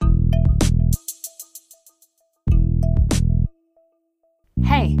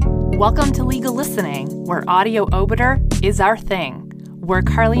Welcome to Legal Listening, where audio obiter is our thing. We're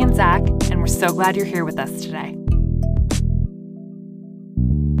Carly and Zach, and we're so glad you're here with us today.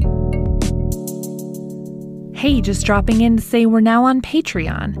 Hey, just dropping in to say we're now on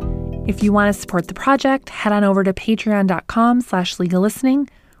Patreon. If you want to support the project, head on over to patreon.com/legallistening,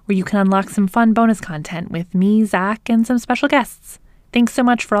 where you can unlock some fun bonus content with me, Zach, and some special guests. Thanks so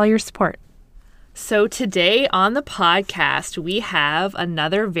much for all your support. So today on the podcast, we have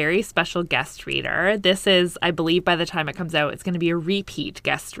another very special guest reader. This is, I believe by the time it comes out, it's going to be a repeat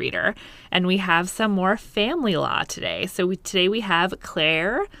guest reader. And we have some more family law today. So today we have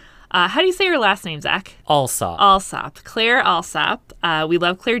Claire. How do you say your last name, Zach? Alsop. Alsop. Claire Alsop. We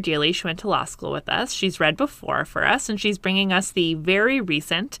love Claire dearly. She went to law school with us. She's read before for us, and she's bringing us the very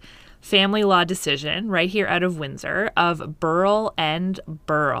recent family law decision right here out of Windsor of Burrell and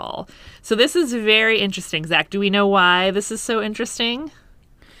Burrell. So this is very interesting. Zach, do we know why this is so interesting?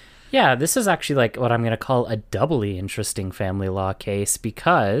 Yeah, this is actually like what I'm going to call a doubly interesting family law case,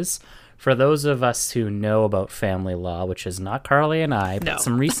 because for those of us who know about family law, which is not Carly and I, but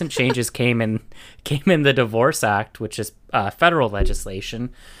some recent changes came in the Divorce Act, which is federal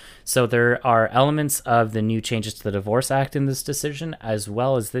legislation. So there are elements of the new changes to the Divorce Act in this decision, as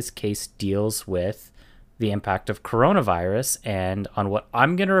well as this case deals with the impact of coronavirus and on what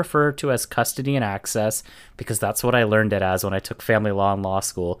I'm going to refer to as custody and access, because that's what I learned it as when I took family law in law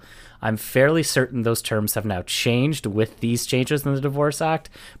school. I'm fairly certain those terms have now changed with these changes in the Divorce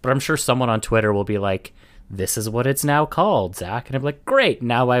Act, but I'm sure someone on Twitter will be like, this is what it's now called, Zach. And I'm like, great,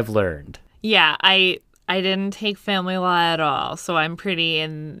 now I've learned. Yeah, I didn't take family law at all, so I'm pretty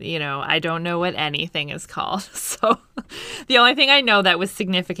I don't know what anything is called. So the only thing I know that was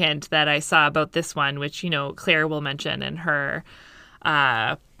significant that I saw about this one, which, Claire will mention in her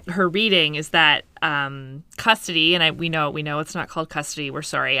reading, is that custody, and we know it's not called custody, we're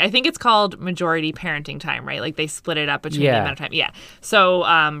sorry. I think it's called majority parenting time, right? Like they split it up between the amount of time. Yeah. So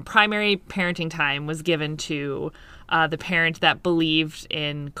primary parenting time was given to the parent that believed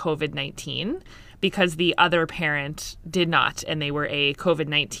in COVID-19, because the other parent did not, and they were a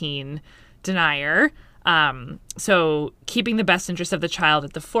COVID-19 denier. So keeping the best interest of the child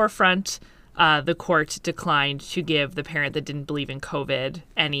at the forefront, the court declined to give the parent that didn't believe in COVID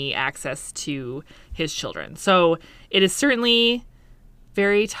any access to his children. So it is certainly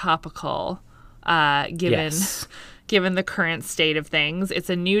very topical, given the current state of things. It's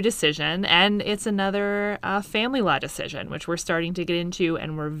a new decision, and it's another family law decision, which we're starting to get into,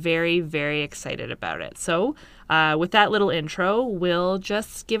 and we're very, very excited about it. So with that little intro, we'll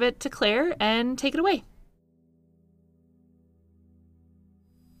just give it to Claire and take it away.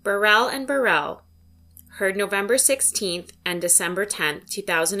 Burrell and Burrell, heard November 16th and December 10th,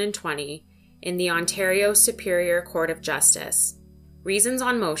 2020, in the Ontario Superior Court of Justice. Reasons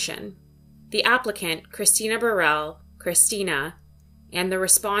on motion. The applicant, Christina Burrell, Christina, and the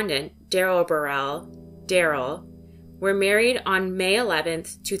respondent, Darrell Burrell, Darrell, were married on May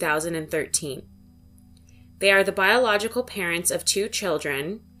 11th, 2013. They are the biological parents of two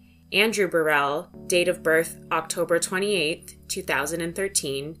children, Andrew Burrell, date of birth October 28th,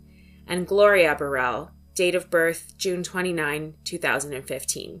 2013, and Gloria Burrell, date of birth June 29,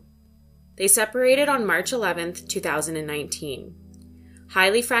 2015. They separated on March 11th, 2019.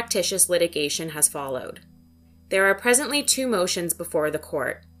 Highly fractious litigation has followed. There are presently two motions before the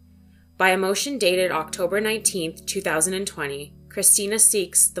court. By a motion dated October 19, 2020, Christina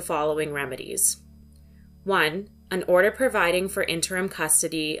seeks the following remedies. 1. An order providing for interim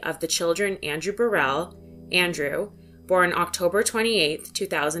custody of the children Andrew Burrell, Andrew, born October 28,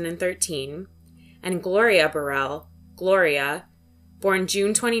 2013, and Gloria Burrell, Gloria, born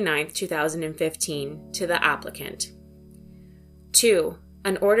June 29, 2015, to the applicant. 2.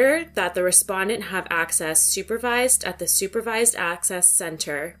 An order that the respondent have access supervised at the Supervised Access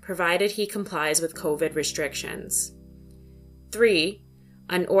Center, provided he complies with COVID restrictions. 3.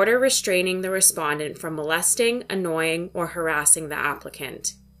 An order restraining the respondent from molesting, annoying, or harassing the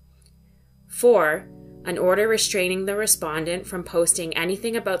applicant. 4. An order restraining the respondent from posting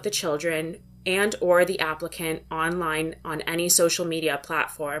anything about the children and or the applicant online on any social media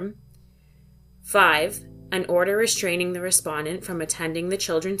platform. 5. An order restraining the respondent from attending the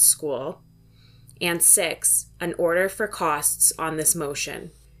children's school. And 6. An order for costs on this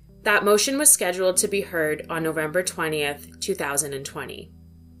motion. That motion was scheduled to be heard on November 20th, 2020.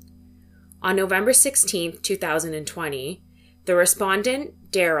 On November 16th, 2020, the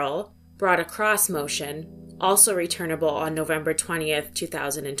respondent, Darrell, brought a cross motion, also returnable on November 20th,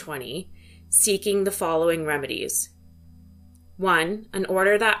 2020, seeking the following remedies. 1. An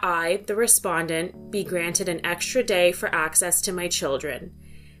order that I, the respondent, be granted an extra day for access to my children,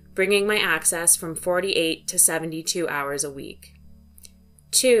 bringing my access from 48 to 72 hours a week.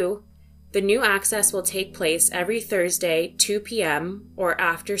 2. The new access will take place every Thursday, 2 p.m. or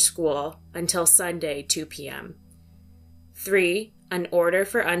after school until Sunday, 2 p.m. 3. An order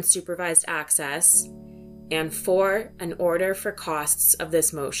for unsupervised access. And 4. An order for costs of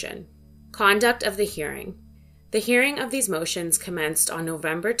this motion. Conduct of the hearing. The hearing of these motions commenced on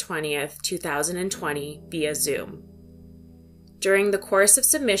November 20th, 2020 via Zoom. During the course of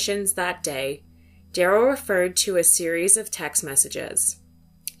submissions that day, Daryl referred to a series of text messages.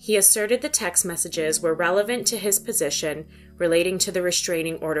 He asserted the text messages were relevant to his position relating to the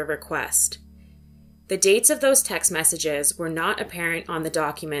restraining order request. The dates of those text messages were not apparent on the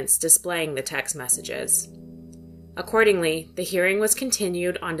documents displaying the text messages. Accordingly, the hearing was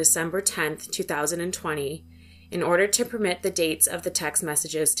continued on December 10th, 2020, in order to permit the dates of the text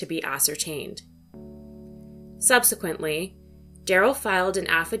messages to be ascertained. Subsequently, Daryl filed an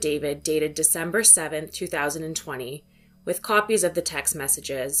affidavit dated December 7th, 2020, with copies of the text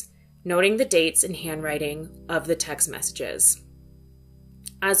messages, noting the dates and handwriting of the text messages.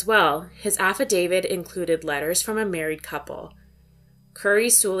 As well, his affidavit included letters from a married couple, Curry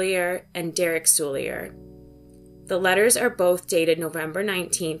Soulier and Derek Soulier. The letters are both dated November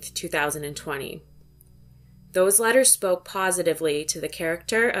 19th, 2020. Those letters spoke positively to the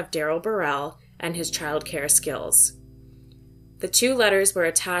character of Daryl Burrell and his childcare skills. The 2 letters were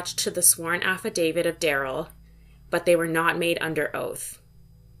attached to the sworn affidavit of Daryl, but they were not made under oath.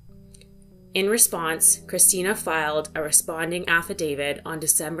 In response, Christina filed a responding affidavit on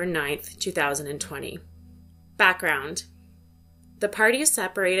December 9th, 2020. Background. The parties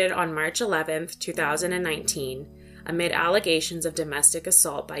separated on March 11th, 2019, amid allegations of domestic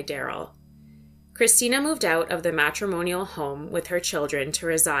assault by Daryl. Christina moved out of the matrimonial home with her children to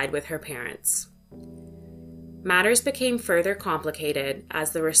reside with her parents. Matters became further complicated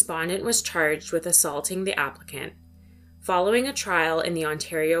as the respondent was charged with assaulting the applicant. Following a trial in the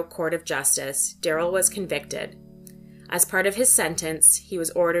Ontario Court of Justice, Daryl was convicted. As part of his sentence, he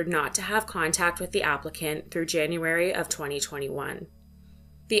was ordered not to have contact with the applicant through January of 2021.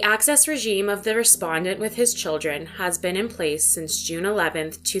 The access regime of the respondent with his children has been in place since June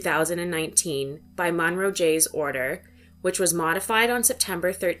 11, 2019 by Munro J's order, which was modified on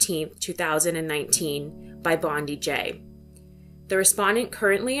September 13, 2019 by Bondi J. The respondent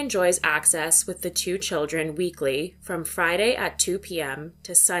currently enjoys access with the 2 children weekly from Friday at 2 p.m.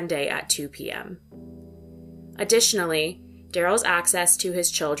 to Sunday at 2 p.m. Additionally, Daryl's access to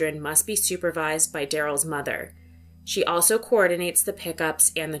his children must be supervised by Daryl's mother. She also coordinates the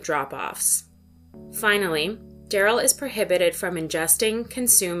pickups and the drop-offs. Finally, Daryl is prohibited from ingesting,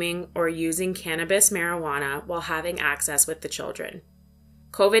 consuming, or using cannabis marijuana while having access with the children.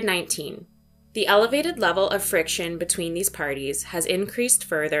 COVID-19. The elevated level of friction between these parties has increased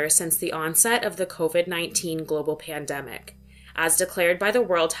further since the onset of the COVID-19 global pandemic, as declared by the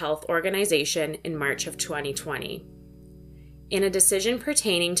World Health Organization in March of 2020. In a decision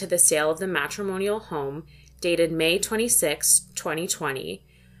pertaining to the sale of the matrimonial home, dated May 26, 2020,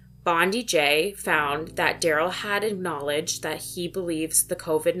 Bondi J found that Daryl had acknowledged that he believes the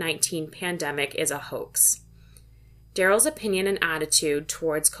COVID-19 pandemic is a hoax. Daryl's opinion and attitude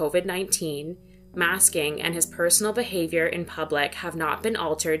towards COVID-19, masking, and his personal behavior in public have not been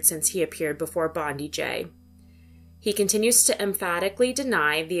altered since he appeared before Bondi J. He continues to emphatically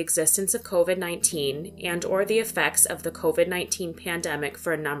deny the existence of COVID-19 and/or the effects of the COVID-19 pandemic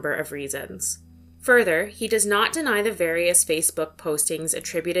for a number of reasons. Further, he does not deny the various Facebook postings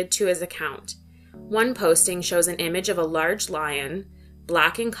attributed to his account. One posting shows an image of a large lion,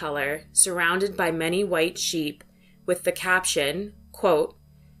 black in color, surrounded by many white sheep, with the caption, quote,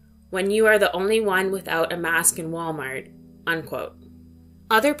 "When you are the only one without a mask in Walmart," unquote.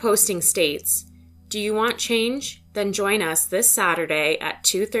 Other posting states, "Do you want change? Then join us this Saturday at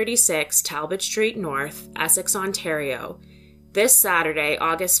 236 Talbot Street North, Essex, Ontario, this Saturday,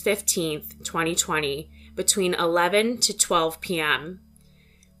 August 15th, 2020, between 11 to 12 p.m.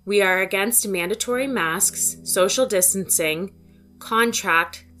 We are against mandatory masks, social distancing,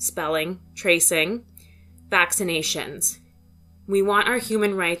 contract spelling, tracing, vaccinations. We want our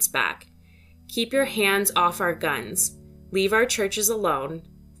human rights back. Keep your hands off our guns. Leave our churches alone.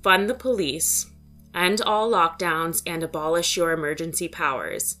 Fund the police. End all lockdowns and abolish your emergency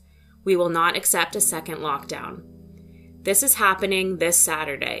powers. We will not accept a second lockdown. This is happening this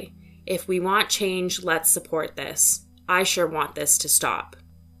Saturday. If we want change, let's support this. I sure want this to stop."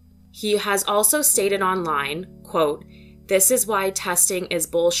 He has also stated online, quote, "This is why testing is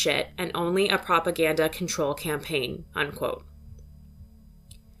bullshit and only a propaganda control campaign," unquote.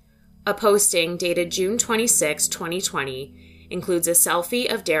 A posting dated June 26, 2020, includes a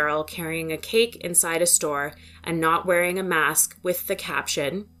selfie of Daryl carrying a cake inside a store and not wearing a mask with the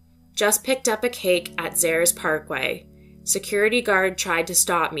caption, "Just picked up a cake at Zares Parkway. Security guard tried to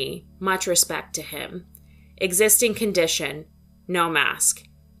stop me. Much respect to him. Existing condition, no mask.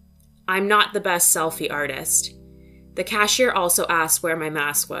 I'm not the best selfie artist. The cashier also asked where my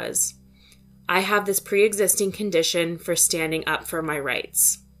mask was. I have this pre-existing condition for standing up for my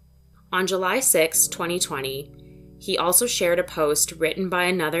rights." On July 6, 2020, he also shared a post written by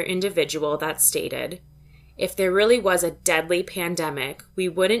another individual that stated, "If there really was a deadly pandemic, we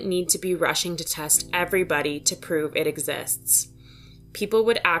wouldn't need to be rushing to test everybody to prove it exists. People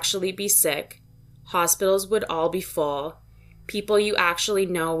would actually be sick. Hospitals would all be full. People you actually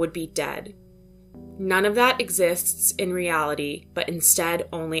know would be dead. None of that exists in reality, but instead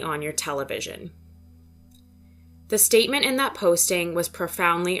only on your television." The statement in that posting was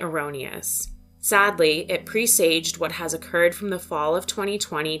profoundly erroneous. Sadly, it presaged what has occurred from the fall of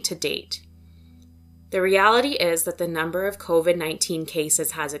 2020 to date. The reality is that the number of COVID-19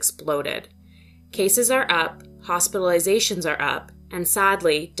 cases has exploded. Cases are up, hospitalizations are up, and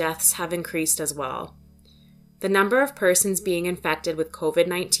sadly, deaths have increased as well. The number of persons being infected with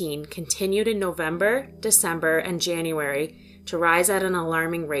COVID-19 continued in November, December, and January to rise at an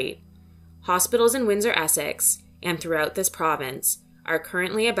alarming rate. Hospitals in Windsor, Essex, and throughout this province are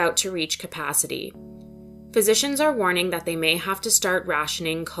currently about to reach capacity. Physicians are warning that they may have to start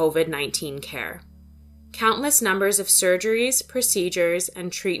rationing COVID-19 care. Countless numbers of surgeries, procedures,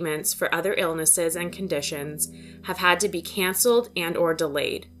 and treatments for other illnesses and conditions have had to be canceled and/or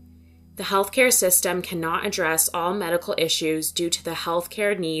delayed. The healthcare system cannot address all medical issues due to the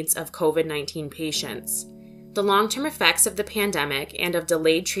healthcare needs of COVID-19 patients. The long-term effects of the pandemic and of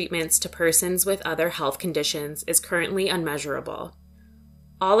delayed treatments to persons with other health conditions is currently unmeasurable.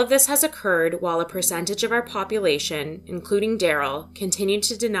 All of this has occurred while a percentage of our population, including Daryl, continue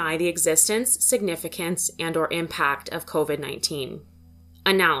to deny the existence, significance, and/or impact of COVID-19.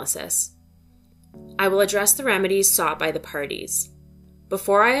 Analysis. I will address the remedies sought by the parties.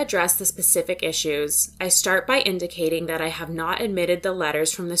 Before I address the specific issues, I start by indicating that I have not admitted the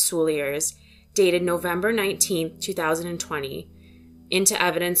letters from the Souliers, dated November 19, 2020, into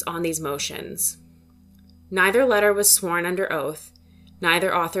evidence on these motions. Neither letter was sworn under oath.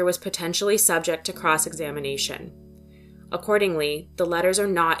 Neither author was potentially subject to cross-examination. Accordingly, the letters are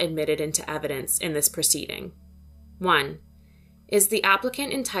not admitted into evidence in this proceeding. 1. Is the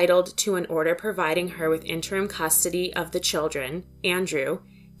applicant entitled to an order providing her with interim custody of the children, Andrew,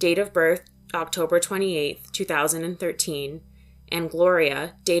 date of birth October 28, 2013, and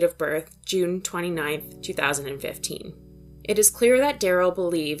Gloria, date of birth June 29, 2015? It is clear that Daryl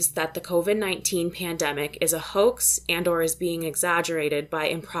believes that the COVID-19 pandemic is a hoax and/or is being exaggerated by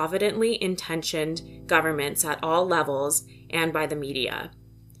improvidently intentioned governments at all levels and by the media.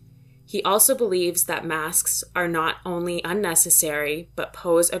 He also believes that masks are not only unnecessary, but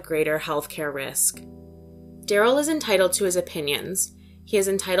pose a greater healthcare risk. Daryl is entitled to his opinions. He is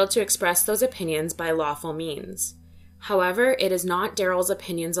entitled to express those opinions by lawful means. However, it is not Daryl's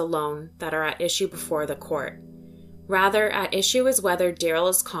opinions alone that are at issue before the court. Rather, at issue is whether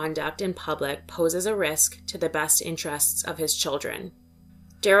Daryl's conduct in public poses a risk to the best interests of his children.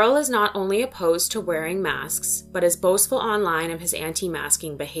 Daryl is not only opposed to wearing masks, but is boastful online of his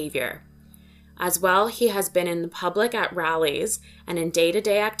anti-masking behavior. As well, he has been in the public at rallies and in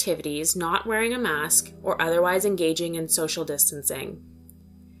day-to-day activities not wearing a mask or otherwise engaging in social distancing.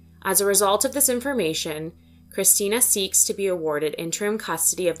 As a result of this information, Christina seeks to be awarded interim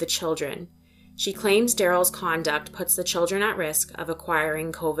custody of the children. She claims Daryl's conduct puts the children at risk of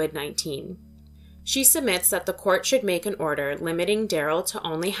acquiring COVID-19. She submits that the court should make an order limiting Daryl to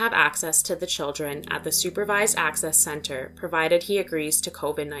only have access to the children at the Supervised Access Center, provided he agrees to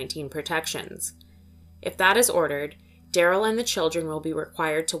COVID-19 protections. If that is ordered, Daryl and the children will be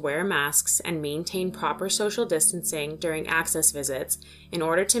required to wear masks and maintain proper social distancing during access visits in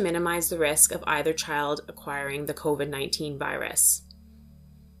order to minimize the risk of either child acquiring the COVID-19 virus.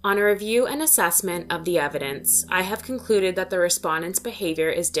 On a review and assessment of the evidence, I have concluded that the respondent's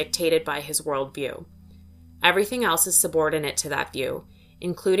behavior is dictated by his worldview. Everything else is subordinate to that view,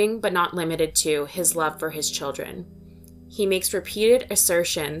 including but not limited to his love for his children. He makes repeated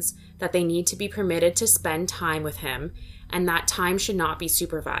assertions that they need to be permitted to spend time with him and that time should not be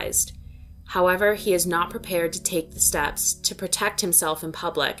supervised. However, he is not prepared to take the steps to protect himself in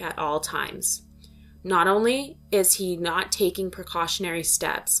public at all times. Not only is he not taking precautionary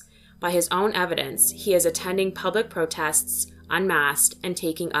steps, by his own evidence, he is attending public protests, unmasked, and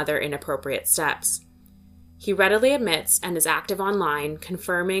taking other inappropriate steps. He readily admits and is active online,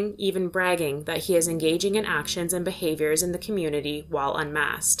 confirming, even bragging, that he is engaging in actions and behaviors in the community while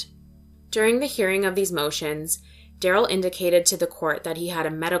unmasked. During the hearing of these motions, Daryl indicated to the court that he had a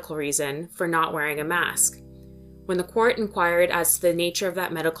medical reason for not wearing a mask. When the court inquired as to the nature of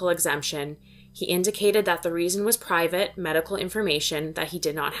that medical exemption, he indicated that the reason was private medical information that he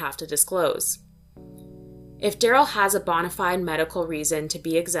did not have to disclose. If Daryl has a bona fide medical reason to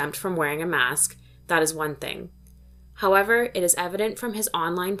be exempt from wearing a mask, that is one thing. However, it is evident from his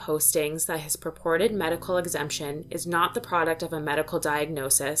online postings that his purported medical exemption is not the product of a medical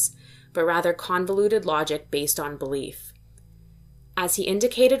diagnosis, but rather convoluted logic based on belief. As he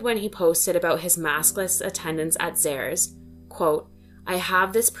indicated when he posted about his maskless attendance at Zehrs, quote, "I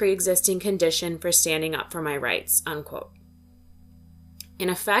have this pre-existing condition for standing up for my rights," unquote. In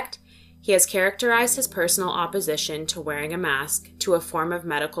effect, he has characterized his personal opposition to wearing a mask to a form of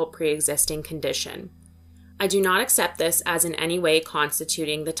medical pre-existing condition. I do not accept this as in any way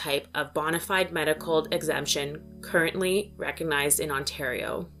constituting the type of bona fide medical exemption currently recognized in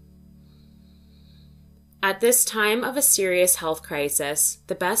Ontario. At this time of a serious health crisis,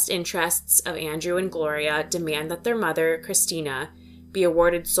 the best interests of Andrew and Gloria demand that their mother, Christina, be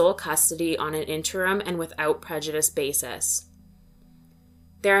awarded sole custody on an interim and without prejudice basis.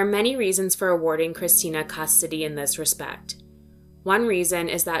 There are many reasons for awarding Christina custody in this respect. One reason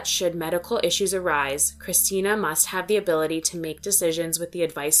is that should medical issues arise, Christina must have the ability to make decisions with the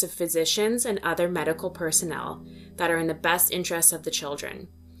advice of physicians and other medical personnel that are in the best interests of the children.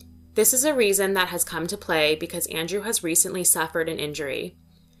 This is a reason that has come to play because Andrew has recently suffered an injury.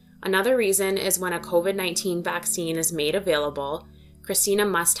 Another reason is when a COVID-19 vaccine is made available, Christina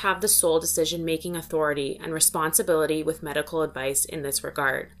must have the sole decision-making authority and responsibility with medical advice in this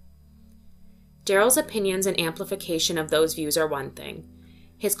regard. Daryl's opinions and amplification of those views are one thing.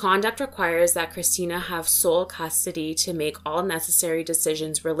 His conduct requires that Christina have sole custody to make all necessary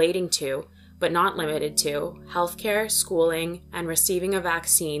decisions relating to, but not limited to, healthcare, schooling, and receiving a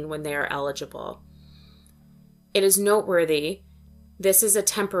vaccine when they are eligible. It is noteworthy, this is a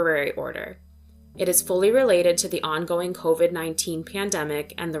temporary order. It is fully related to the ongoing COVID-19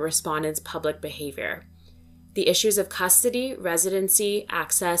 pandemic and the respondents' public behavior. The issues of custody, residency,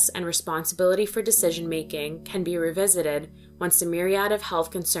 access, and responsibility for decision-making can be revisited once the myriad of health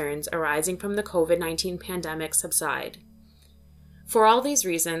concerns arising from the COVID-19 pandemic subside. For all these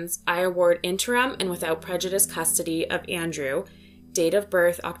reasons, I award interim and without prejudice custody of Andrew, date of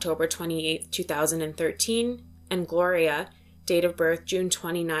birth October 28, 2013, and Gloria, date of birth June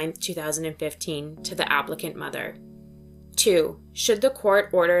 29, 2015, to the applicant mother. 2. Should the court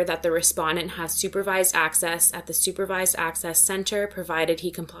order that the respondent have supervised access at the Supervised Access Center provided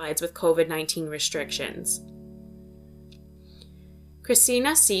he complies with COVID-19 restrictions?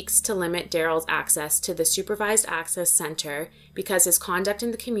 Christina seeks to limit Daryl's access to the Supervised Access Center because his conduct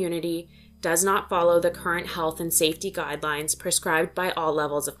in the community does not follow the current health and safety guidelines prescribed by all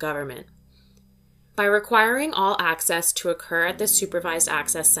levels of government. By requiring all access to occur at the Supervised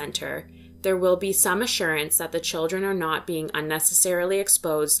Access Center, there will be some assurance that the children are not being unnecessarily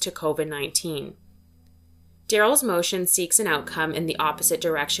exposed to COVID-19. Daryl's motion seeks an outcome in the opposite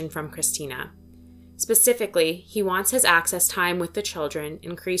direction from Christina. Specifically, he wants his access time with the children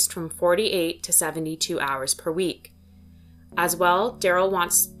increased from 48 to 72 hours per week. As well, Daryl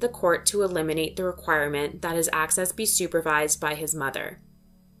wants the court to eliminate the requirement that his access be supervised by his mother.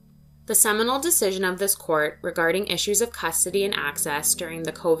 The seminal decision of this court regarding issues of custody and access during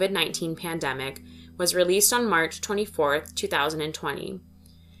the COVID-19 pandemic was released on March 24, 2020.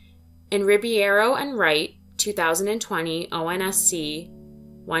 In Ribeiro and Wright, 2020 ONSC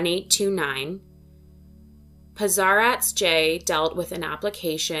 1829, Pazarats J. dealt with an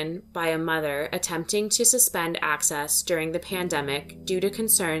application by a mother attempting to suspend access during the pandemic due to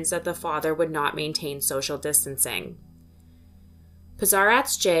concerns that the father would not maintain social distancing.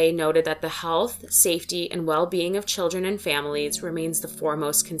 Pazarats J. noted that the health, safety, and well-being of children and families remains the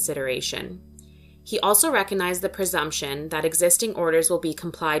foremost consideration. He also recognized the presumption that existing orders will be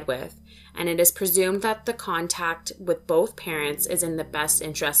complied with, and it is presumed that the contact with both parents is in the best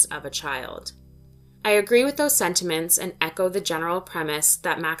interests of a child. I agree with those sentiments and echo the general premise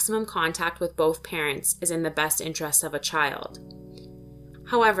that maximum contact with both parents is in the best interests of a child.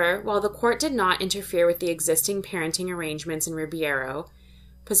 However, while the court did not interfere with the existing parenting arrangements in Ribeiro,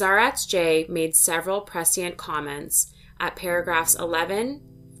 Pazarats J. made several prescient comments at paragraphs 11,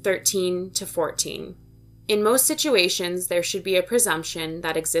 13 to 14. In most situations, there should be a presumption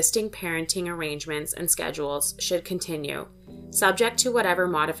that existing parenting arrangements and schedules should continue, subject to whatever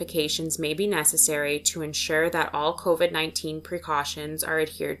modifications may be necessary to ensure that all COVID-19 precautions are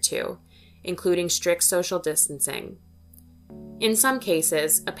adhered to, including strict social distancing. In some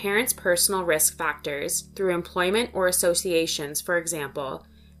cases, a parent's personal risk factors, through employment or associations, for example,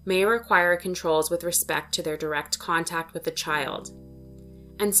 may require controls with respect to their direct contact with the child.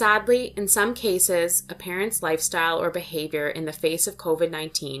 And sadly, in some cases, a parent's lifestyle or behavior in the face of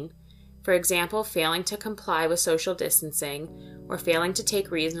COVID-19, for example, failing to comply with social distancing or failing to take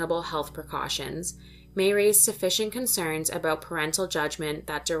reasonable health precautions, may raise sufficient concerns about parental judgment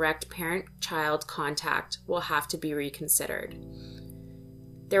that direct parent-child contact will have to be reconsidered.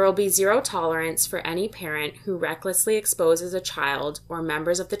 There will be zero tolerance for any parent who recklessly exposes a child or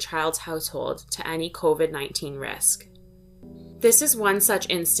members of the child's household to any COVID-19 risk. This is one such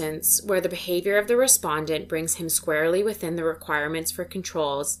instance where the behavior of the respondent brings him squarely within the requirements for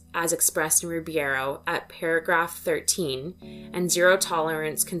controls as expressed in Ribeiro at paragraph 13 and zero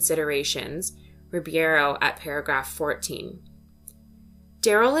tolerance considerations, Ribeiro at paragraph 14.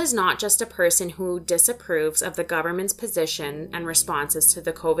 Daryl is not just a person who disapproves of the government's position and responses to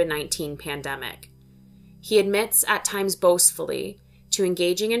the COVID-19 pandemic. He admits, at times boastfully, to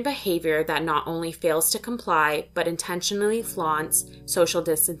engaging in behavior that not only fails to comply, but intentionally flaunts social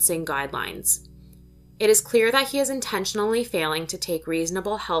distancing guidelines. It is clear that he is intentionally failing to take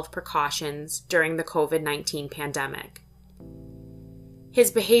reasonable health precautions during the COVID-19 pandemic. His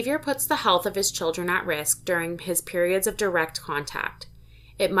behavior puts the health of his children at risk during his periods of direct contact.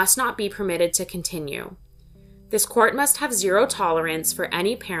 It must not be permitted to continue. This court must have zero tolerance for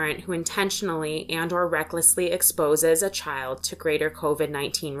any parent who intentionally and/or recklessly exposes a child to greater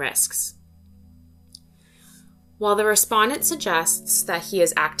COVID-19 risks. While the respondent suggests that he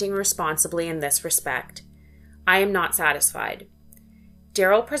is acting responsibly in this respect, I am not satisfied.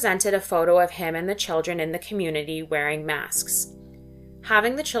 Daryl presented a photo of him and the children in the community wearing masks.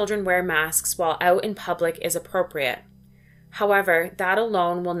 Having the children wear masks while out in public is appropriate. However, that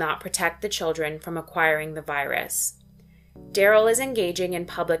alone will not protect the children from acquiring the virus. Daryl is engaging in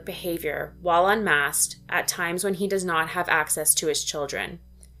public behavior while unmasked at times when he does not have access to his children.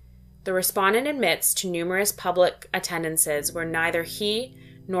 The respondent admits to numerous public attendances where neither he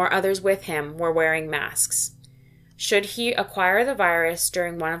nor others with him were wearing masks. Should he acquire the virus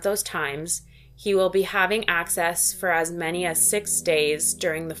during one of those times, he will be having access for as many as 6 days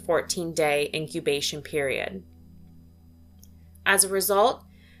during the 14-day incubation period. As a result,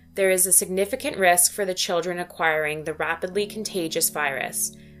 there is a significant risk for the children acquiring the rapidly contagious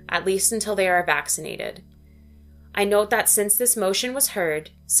virus, at least until they are vaccinated. I note that since this motion was heard,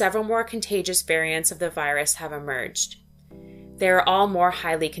 several more contagious variants of the virus have emerged. They are all more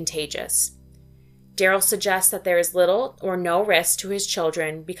highly contagious. Daryl suggests that there is little or no risk to his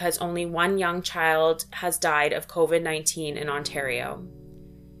children because only one young child has died of COVID-19 in Ontario.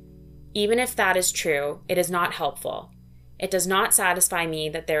 Even if that is true, it is not helpful. It does not satisfy me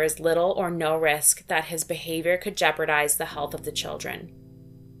that there is little or no risk that his behavior could jeopardize the health of the children.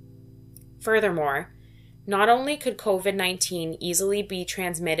 Furthermore, not only could COVID-19 easily be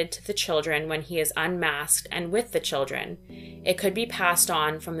transmitted to the children when he is unmasked and with the children, it could be passed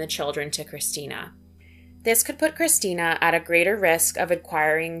on from the children to Christina. This could put Christina at a greater risk of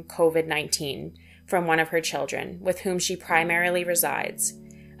acquiring COVID-19 from one of her children, with whom she primarily resides.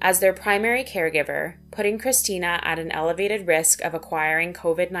 As their primary caregiver, putting Christina at an elevated risk of acquiring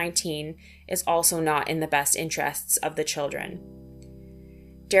COVID-19 is also not in the best interests of the children.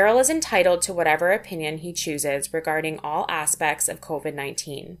 Daryl is entitled to whatever opinion he chooses regarding all aspects of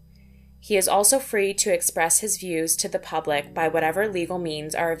COVID-19. He is also free to express his views to the public by whatever legal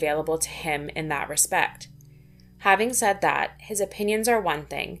means are available to him in that respect. Having said that, his opinions are one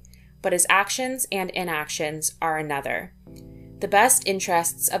thing, but his actions and inactions are another. The best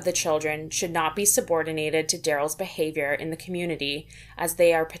interests of the children should not be subordinated to Daryl's behavior in the community, as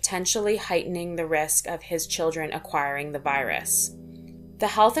they are potentially heightening the risk of his children acquiring the virus. The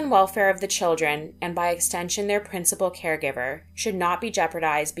health and welfare of the children, and by extension their principal caregiver, should not be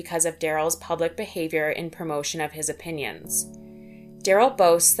jeopardized because of Daryl's public behavior in promotion of his opinions. Daryl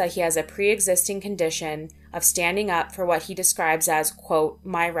boasts that he has a pre-existing condition of standing up for what he describes as, quote,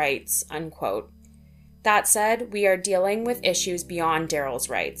 my rights, unquote. That said, we are dealing with issues beyond Daryl's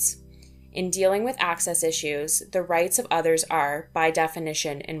rights. In dealing with access issues, the rights of others are, by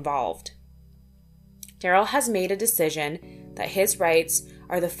definition, involved. Daryl has made a decision that his rights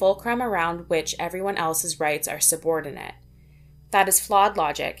are the fulcrum around which everyone else's rights are subordinate. That is flawed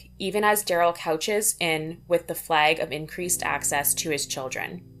logic, even as Daryl couches in with the flag of increased access to his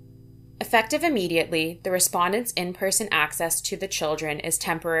children. Effective immediately, the respondent's in-person access to the children is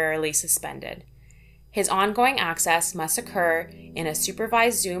temporarily suspended. His ongoing access must occur in a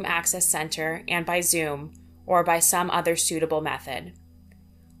supervised Zoom access center and by Zoom, or by some other suitable method.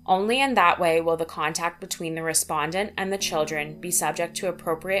 Only in that way will the contact between the respondent and the children be subject to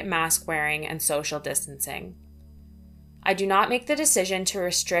appropriate mask wearing and social distancing. I do not make the decision to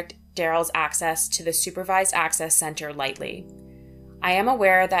restrict Daryl's access to the Supervised Access Center lightly. I am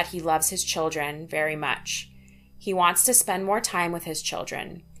aware that he loves his children very much. He wants to spend more time with his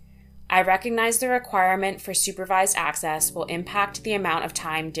children. I recognize the requirement for supervised access will impact the amount of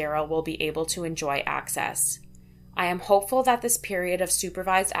time Daryl will be able to enjoy access. I am hopeful that this period of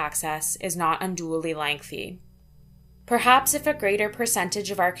supervised access is not unduly lengthy. Perhaps if a greater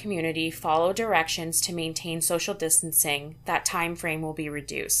percentage of our community follow directions to maintain social distancing, that time frame will be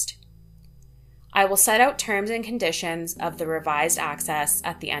reduced. I will set out terms and conditions of the revised access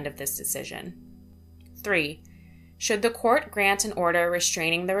at the end of this decision. 3. Should the court grant an order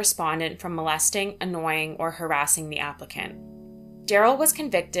restraining the respondent from molesting, annoying, or harassing the applicant? Daryl was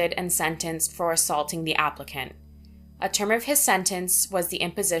convicted and sentenced for assaulting the applicant. A term of his sentence was the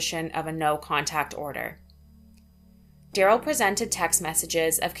imposition of a no-contact order. Daryl presented text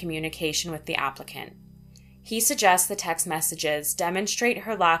messages of communication with the applicant. He suggests the text messages demonstrate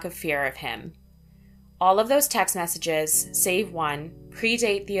her lack of fear of him. All of those text messages, save one,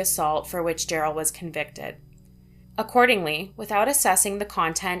 predate the assault for which Daryl was convicted. Accordingly, without assessing the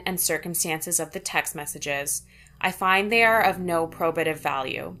content and circumstances of the text messages, I find they are of no probative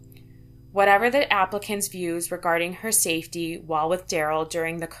value. Whatever the applicant's views regarding her safety while with Daryl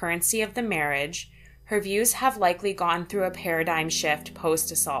during the currency of the marriage, her views have likely gone through a paradigm shift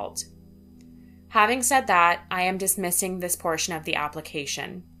post-assault. Having said that, I am dismissing this portion of the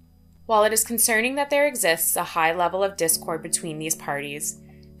application. While it is concerning that there exists a high level of discord between these parties,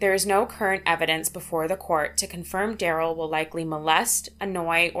 there is no current evidence before the court to confirm Daryl will likely molest,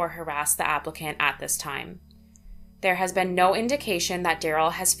 annoy, or harass the applicant at this time. There has been no indication that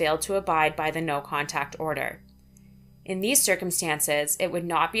Daryl has failed to abide by the no-contact order. In these circumstances, it would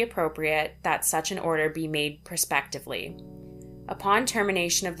not be appropriate that such an order be made prospectively. Upon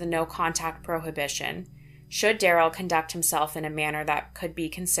termination of the no-contact prohibition, should Daryl conduct himself in a manner that could be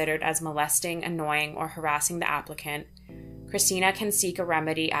considered as molesting, annoying, or harassing the applicant, Christina can seek a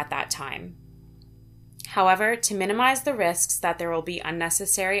remedy at that time. However, to minimize the risks that there will be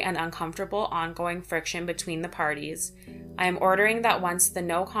unnecessary and uncomfortable ongoing friction between the parties, I am ordering that once the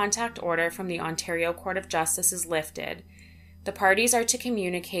no-contact order from the Ontario Court of Justice is lifted, the parties are to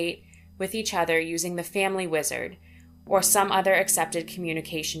communicate with each other using the Family Wizard or some other accepted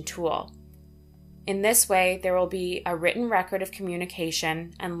communication tool. In this way, there will be a written record of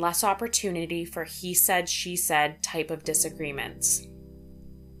communication and less opportunity for he said, she said type of disagreements.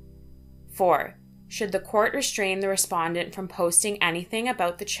 4. Should the court restrain the respondent from posting anything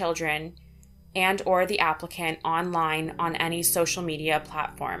about the children and or the applicant online on any social media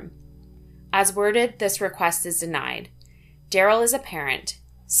platform? As worded, this request is denied. Daryl is a parent.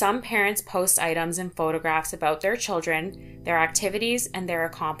 Some parents post items and photographs about their children, their activities, and their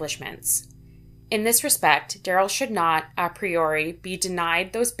accomplishments. In this respect, Daryl should not, a priori, be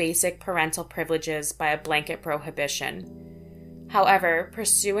denied those basic parental privileges by a blanket prohibition. However,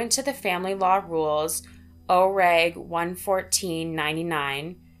 pursuant to the family law rules OReg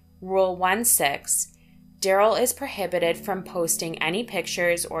 114-99, Rule 1.6, Daryl is prohibited from posting any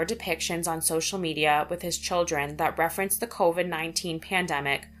pictures or depictions on social media with his children that reference the COVID-19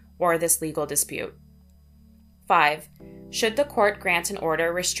 pandemic or this legal dispute. 5. Should the court grant an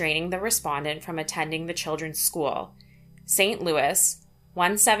order restraining the respondent from attending the children's school, St. Louis,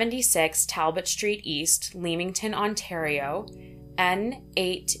 176 Talbot Street East, Leamington, Ontario,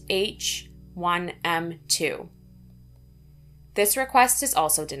 N8H1M2. This request is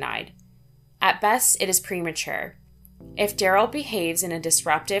also denied. At best, it is premature. If Daryl behaves in a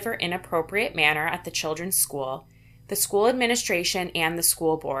disruptive or inappropriate manner at the children's school, the school administration and the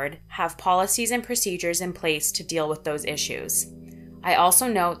school board have policies and procedures in place to deal with those issues. I also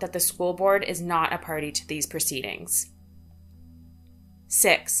note that the school board is not a party to these proceedings.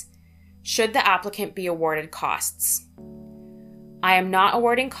 6. Should the applicant be awarded costs? I am not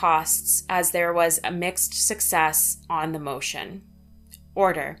awarding costs as there was a mixed success on the motion.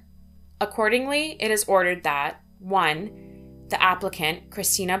 Order. Accordingly, it is ordered that 1. The applicant,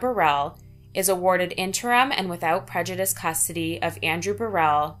 Christina Burrell, is awarded interim and without prejudice custody of Andrew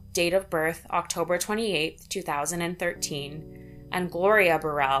Burrell, date of birth October 28, 2013, and Gloria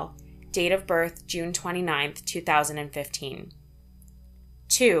Burrell, date of birth June 29, 2015.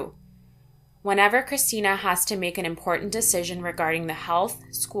 2. Whenever Christina has to make an important decision regarding the health,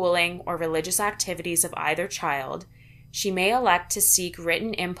 schooling, or religious activities of either child, she may elect to seek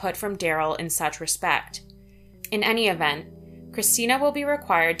written input from Daryl in such respect. In any event, Christina will be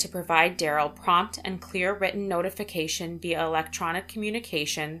required to provide Daryl prompt and clear written notification via electronic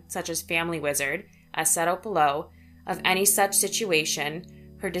communication, such as Family Wizard, as set out below, of any such situation,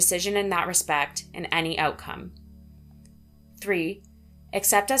 her decision in that respect, and any outcome. 3.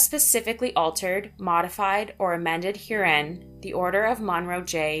 Accept as specifically altered, modified, or amended herein the order of Monroe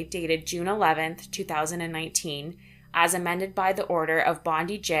J. dated June 11th, 2019, as amended by the order of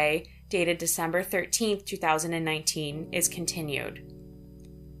Bondi J. dated December 13th, 2019, is continued.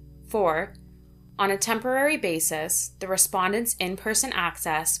 4. On a temporary basis, the respondent's in-person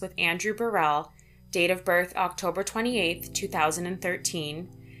access with Andrew Burrell, date of birth October 28th, 2013,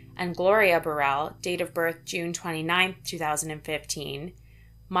 and Gloria Burrell, date of birth June 29th, 2015,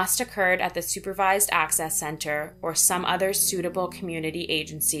 must occur at the Supervised Access Center or some other suitable community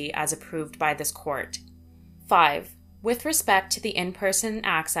agency as approved by this court. 5. With respect to the in-person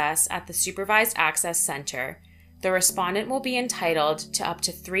access at the Supervised Access Center, the respondent will be entitled to up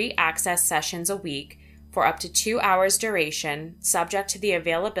to 3 access sessions a week for up to 2 hours duration, subject to the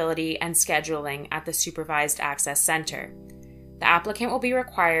availability and scheduling at the Supervised Access Center. The applicant will be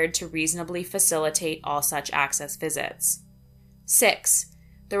required to reasonably facilitate all such access visits. 6.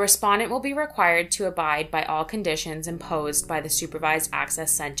 The respondent will be required to abide by all conditions imposed by the Supervised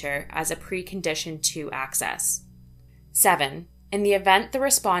Access Center as a precondition to access. 7. In the event the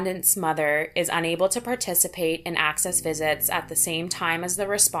respondent's mother is unable to participate in access visits at the same time as the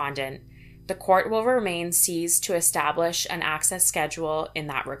respondent, the court will remain seized to establish an access schedule in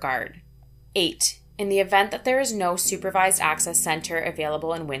that regard. 8. In the event that there is no Supervised Access Center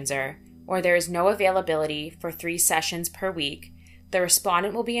available in Windsor, or there is no availability for 3 sessions per week, the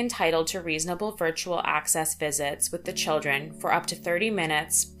respondent will be entitled to reasonable virtual access visits with the children for up to 30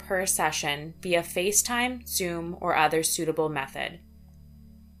 minutes per session via FaceTime, Zoom, or other suitable method.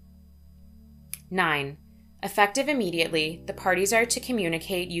 9. Effective immediately, the parties are to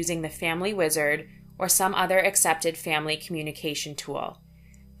communicate using the Family Wizard or some other accepted family communication tool.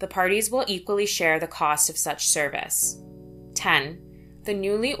 The parties will equally share the cost of such service. 10. The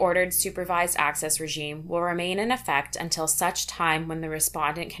newly ordered supervised access regime will remain in effect until such time when the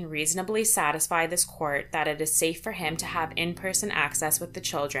respondent can reasonably satisfy this court that it is safe for him to have in-person access with the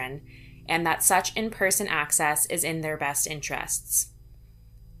children, and that such in-person access is in their best interests.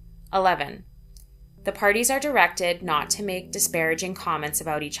 11. The parties are directed not to make disparaging comments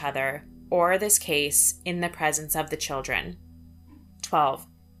about each other, or this case, in the presence of the children. 12.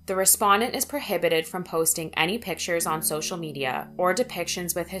 The respondent is prohibited from posting any pictures on social media or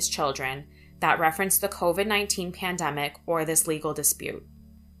depictions with his children that reference the COVID-19 pandemic or this legal dispute.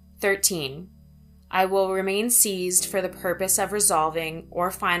 13. I will remain seized for the purpose of resolving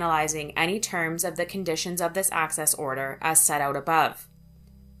or finalizing any terms of the conditions of this access order as set out above.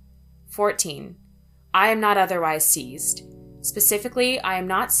 14. I am not otherwise seized. Specifically, I am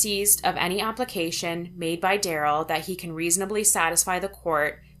not seized of any application made by Daryl that he can reasonably satisfy the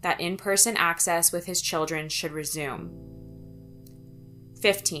court that in-person access with his children should resume.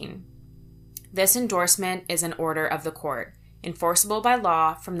 15. This endorsement is an order of the court, enforceable by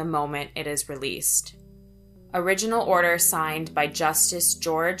law from the moment it is released. Original order signed by Justice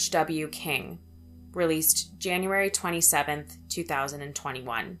George W. King. Released January 27,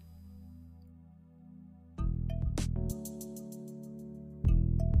 2021.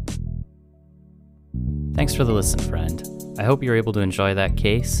 Thanks for the listen, friend. I hope you're able to enjoy that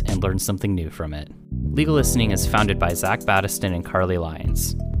case and learn something new from it. Legal Listening is founded by Zach Battiston and Carly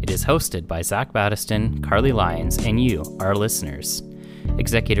Lyons. It is hosted by Zach Battiston, Carly Lyons, and you, our listeners.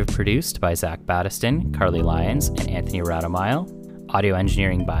 Executive produced by Zach Battiston, Carly Lyons, and Anthony Radomile. Audio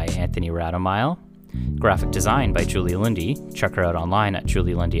engineering by Anthony Radomile. Graphic design by Julie Lundy. Check her out online at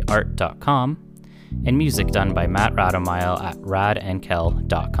julielundyart.com. And music done by Matt Radomile at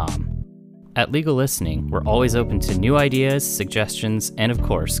radandkel.com. At Legal Listening, we're always open to new ideas, suggestions, and of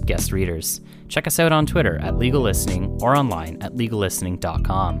course, guest readers. Check us out on Twitter at Legal Listening or online at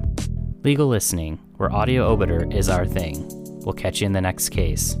legallistening.com. Legal Listening, where audio obiter is our thing. We'll catch you in the next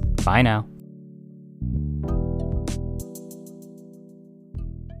case. Bye now.